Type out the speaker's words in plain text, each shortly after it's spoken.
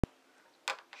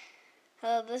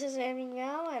Hello, this is Andy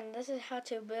now, and this is how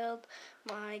to build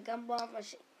my gumball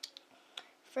machine.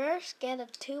 First, get a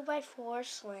 2x4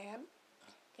 slant.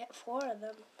 Get 4 of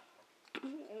them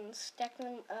and stack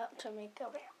them up to make a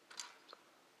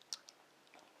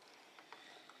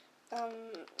ramp.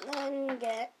 Then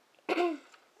get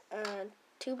a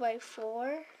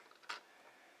 2x4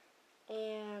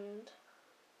 and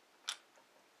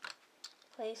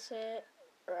place it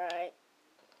right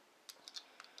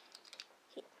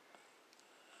here.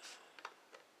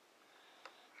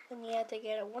 Then you have to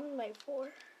get a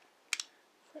 1x4,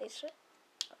 place it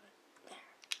there.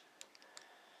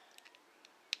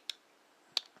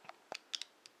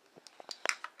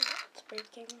 It's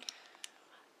breaking.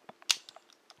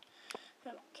 I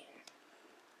don't care.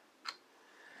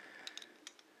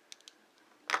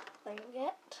 Then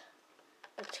get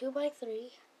a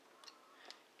 2x3.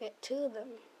 Get 2 of them.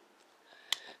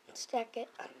 Stack it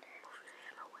under.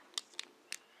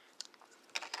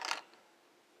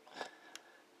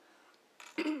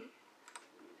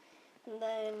 And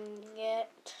then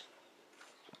get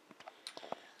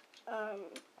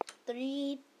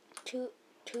 3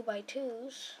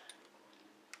 2x2s.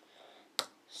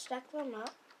 Stack them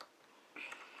up.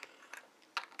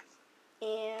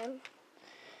 And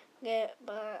get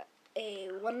a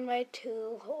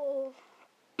 1x2 hole.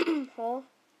 Hole.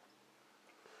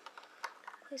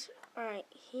 Place it right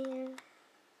here.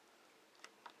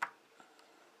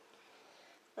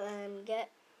 Then get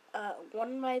a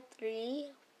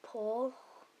 1x3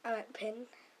 pin.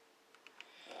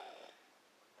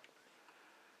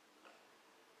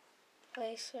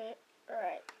 Place it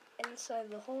right inside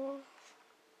the hole.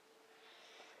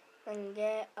 And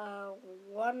get a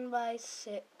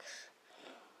 1x6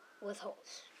 with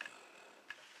holes.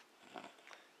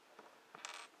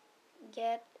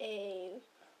 Get a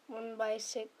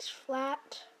 1x6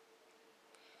 flat.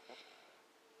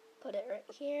 Put it right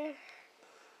here.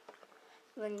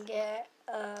 Then get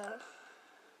a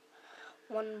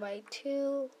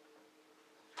 1x2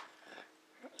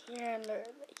 right here under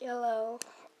the yellow.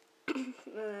 And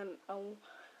then a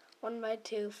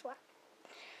 1x2 flat.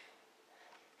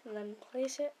 And then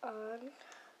place it on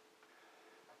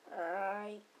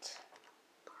right.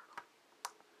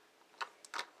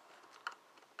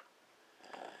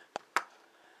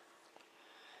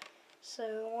 So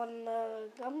when the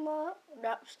gumball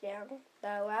drops down,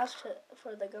 that allows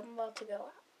for the gumball to go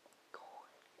out.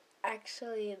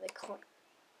 Actually, the coin.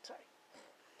 Sorry.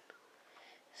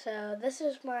 So this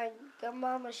is my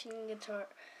gumball machine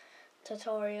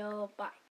tutorial. Bye.